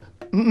wajen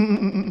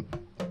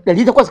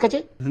 800 ka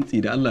ce? Zan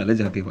da Allah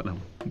alhaji haka ya faɗa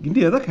mu.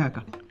 Indiya za ka yi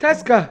haka.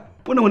 Taska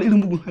wannan wani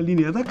irin bugun hali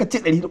ne ya za ka ce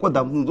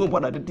 850 zo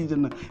faɗa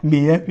dattijon nan me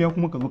ya fiya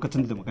kuma ka zo ka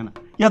canza magana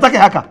ya za ka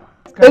yi haka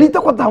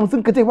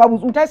 850 ka ce babu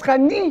su. Taska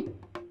ni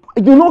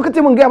gino ka ce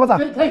mun gaya masa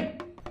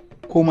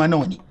ko ma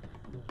nawa ne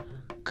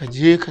ka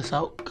je ka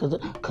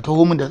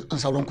taho min da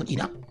sauran kuɗi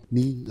na.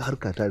 Ni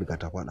harka ta riga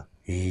ta faɗa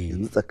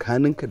yanzu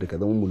tsakaninka da ka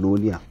zama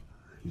miloniya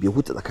bai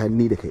huta tsakanin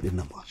ni da kai din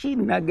nan ba. Shi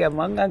na ga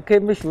man an kai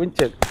mishi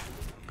wancan.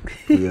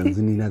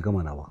 Yanzu ni na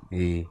gama nawa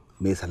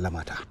me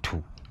sallama ta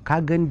to ka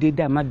gan dai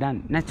dama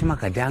dan na ci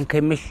maka da an kai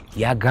mishi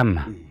ya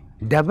gama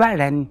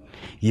dabaran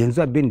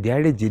yanzu abin da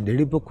ya rage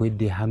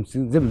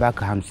 750 zan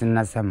baka 50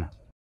 na sama.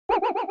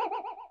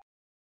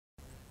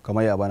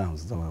 Kamar ya bana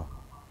 50 sama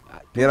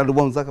naira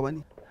 50 zaka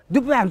bani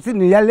 50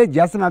 ne ya rage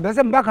ya sama ba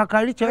zan baka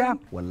kari cewa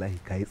wallahi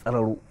kai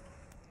tsararo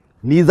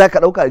ni zaka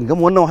dauka in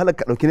gama wannan wahalar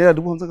ka dauki naira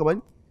 50 ka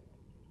bani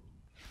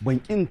ban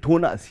kin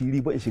tona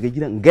asiri ba in shiga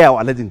gidan in gaya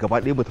wa alhajin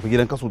gaba ɗaya ba tafi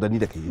gidan kaso da ni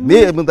da kai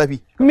me abin zafi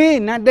me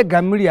na daga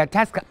murya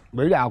taska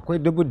bari akwai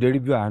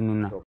 200 a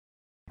hannuna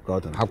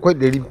akwai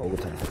 100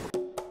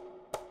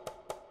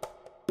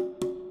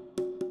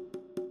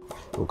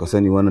 to ka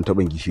sani wannan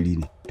taban gishiri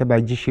ne.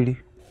 Taban gishiri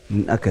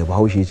in aka yi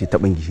bahaushe ya ce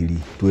taban gishiri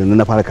to yanzu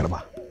na fara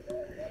karba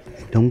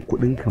idan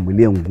kuɗin ka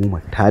miliyan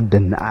 10 ta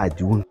danna a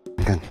ajiwun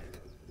kan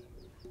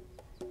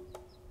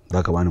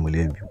za ka bani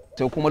miliyan 2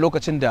 sai kuma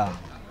lokacin da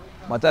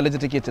mata alhaji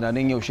take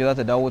tunanin yaushe za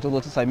ta dawo ta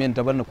zo ta same ni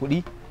ta bar ni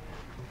kuɗi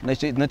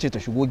na ce ta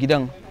shigo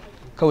gidan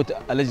kawai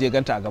alhaji ya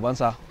ganta a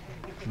gabansa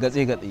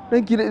gatse gatse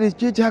ranki da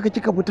ke ce haka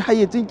kika fita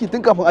hayyacinki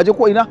tun kafin aje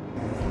ko ina.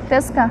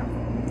 Taska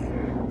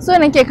so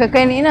nake ka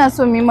kai ni ina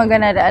so mu yi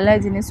magana da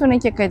alhaji ne so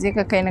nake ka je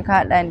ka kai ni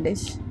ka haɗa ni da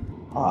shi.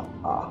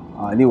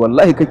 a ni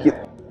wallahi kake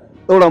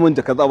ɗaura min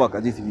jaka zaba ka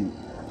je su bi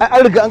ai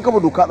an riga an kafa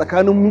doka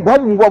tsakanin mu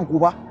babu ku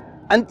ba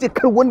an ce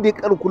kar wanda ya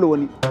kar kula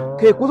wani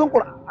kai kusan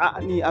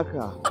ni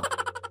aka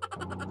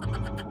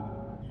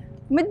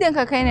muddin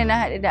ka kai ni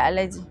na haɗu da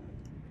alhaji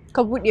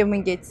ka buɗe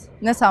min gate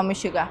na samu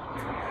shiga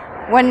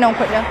wannan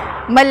kuɗin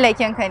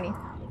mallakin ka ne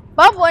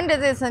babu wanda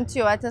zai san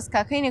cewa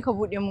taska kai ne ka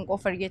buɗe min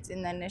kofar gate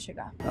din nan na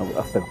shiga.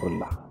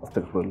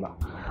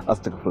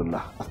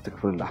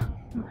 Astagfirullah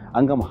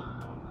an gama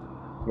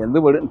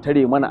yanzu bari in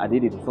tare mana a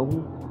daidaita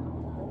sahu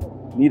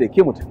ni da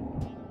ke mutum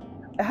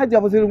ai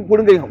hajja ba sai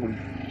gurin ga yin hakuri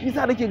shi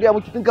yasa nake ga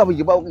miki tun kafin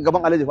ki ba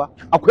gaban alhaji fa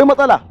akwai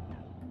matsala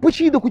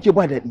fushi da kuke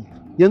ba daɗi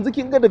yanzu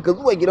kin ga daga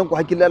zuwa gidanku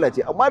hakkin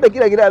lalace amma da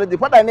gidan alhaji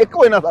faɗa ne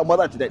kawai na samu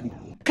za ci daɗi.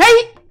 Kai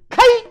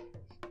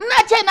na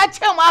ce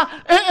ma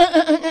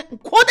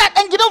ko da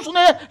ɗan gidansu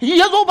ne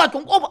ya zo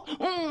bakin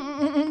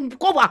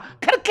kofa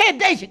kar ka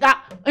yadda ya shiga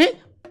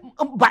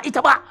ba ita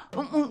ba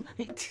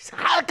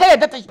har ka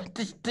yadda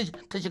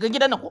ta shiga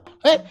gidan nan ko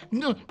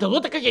ta zo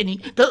ta kashe ni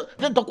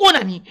ta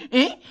kona ni.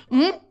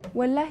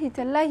 Wallahi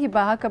tallahi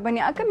ba haka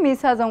bane akan me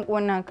yasa zan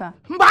kona ka?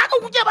 Ba haka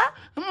kuke ba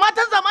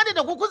matan zamani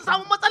da ku kun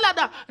samu matsala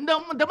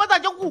da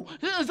mazajen ku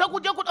sai ku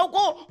je ku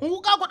dauko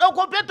wuka ku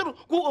dauko fetur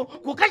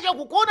ku kashe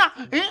ku kona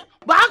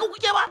ba haka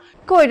kuke ba.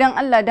 Kawai dan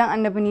Allah dan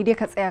annabi ni dai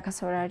ka tsaya ka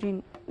saurare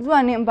ni zuwa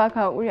ne in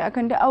baka hakuri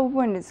akan duk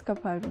abubuwan da suka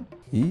faru.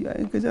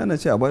 Ai ka ji ana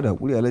ce a bada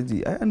hakuri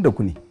alhaji ai an da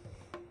ku ne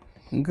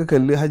in ka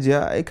kalli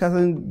hajiya ai ka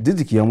san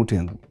jijiki ya mutu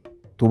yanzu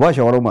to ba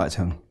shawarma a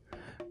can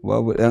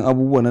babu ɗan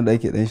abubuwan da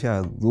ake ɗan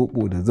sha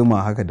zoɓo da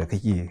zuma haka da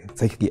kake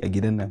saki a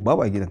gidan nan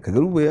babu a gidan ka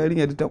garuba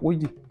yarinya da ta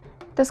koge.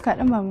 Taska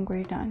ɗan ba mun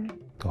guri da Allah.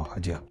 To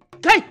hajiya.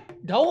 Kai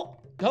dawo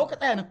ka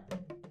tsaya nan.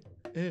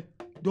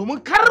 Domin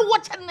kar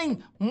wacan nan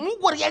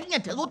muguwar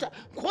yarinya ta zo ta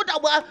ko da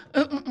ba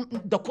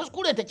da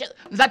kuskure ta ce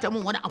za ta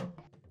min wani abu.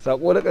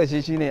 Sako da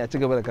ƙarshe shine a ci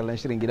gaba da kallon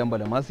shirin Gidan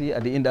Badamasi a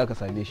duk inda aka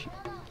same shi.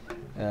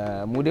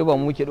 Mu dai ba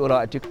mu muke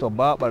dora a TikTok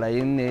ba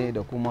barayin ne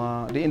da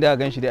kuma duk inda aka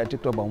gan shi dai a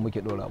TikTok ba mu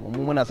muke dora ba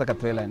mu muna saka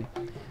trailer ne.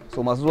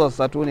 so masu zuwa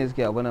sato ne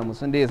suke abin nan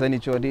sun dai ya sani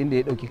cewa duk inda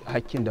ya dauki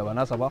hakkin da ba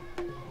nasa ba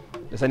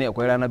ya sani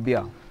akwai ranar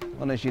biya.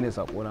 Wannan shine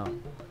sako na.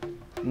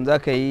 In za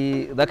ka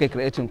yi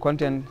creating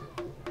content,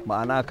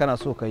 ma'ana kana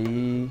so ka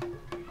yi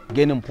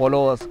gaining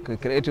followers, ka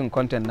creating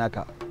content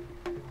naka.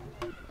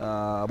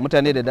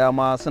 Mutane da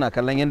dama suna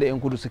kallon yadda 'yan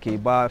kudu suke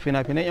ba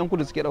fina-finan 'yan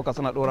kudu suke dauka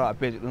suna dora a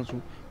page ɗinsu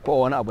ko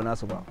wani abu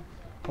nasu ba.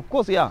 Of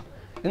course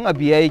in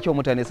abu yayi kyau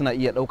mutane suna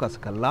iya dauka su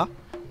kalla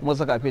kuma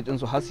saka a page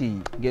ɗinsu har su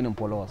gaining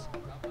followers.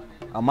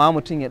 Amma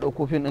mutum ya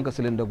dauko fim ɗinka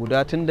silinda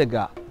guda tun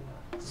daga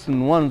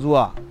sin 1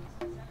 zuwa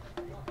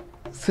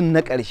sin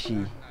na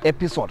ƙarshe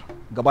episode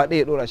gaba ɗaya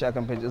ya dora shi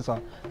akan page ɗinsa,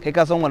 kai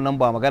ka san wannan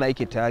ba magana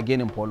yake ta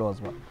gaining followers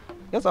ba.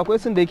 Yasa akwai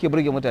sin da yake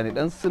burge mutane,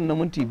 dan sin na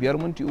minti 5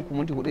 minti 3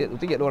 minti 4 ya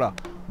take dora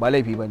ba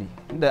laifi bane,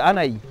 inda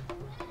ana yi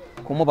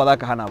kuma ba za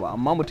ka hana ba.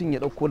 Amma mutum ya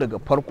dauko daga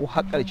farko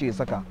har ƙarshe ya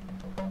saka,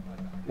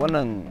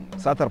 wannan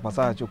satar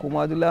fasaha ce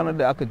kuma duk ranar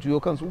da aka juyo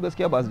kansu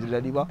gaskiya ba su ji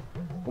daɗi ba.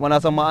 Kuma na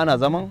san ma ana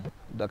zaman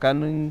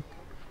tsakanin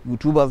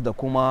youtubers da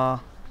kuma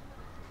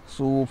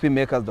su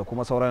filmmakers da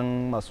kuma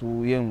sauran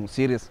masu yin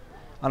series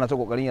ana ta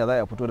kokarin ya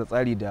za a fito da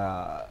tsari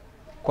da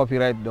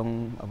copyright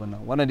don abin nan.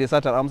 Wannan dai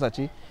satar amsa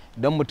ce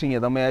don mutum ya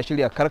zama ya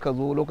shirya kar ka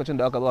zo lokacin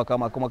da aka zo a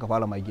kama kuma ka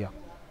fara magiya.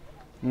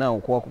 Ina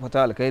kowa ku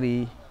fata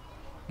alkhairi.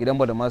 Gidan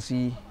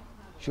Badamasi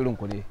shirin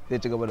ku ne zai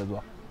ci gaba da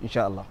zuwa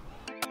insha Allah.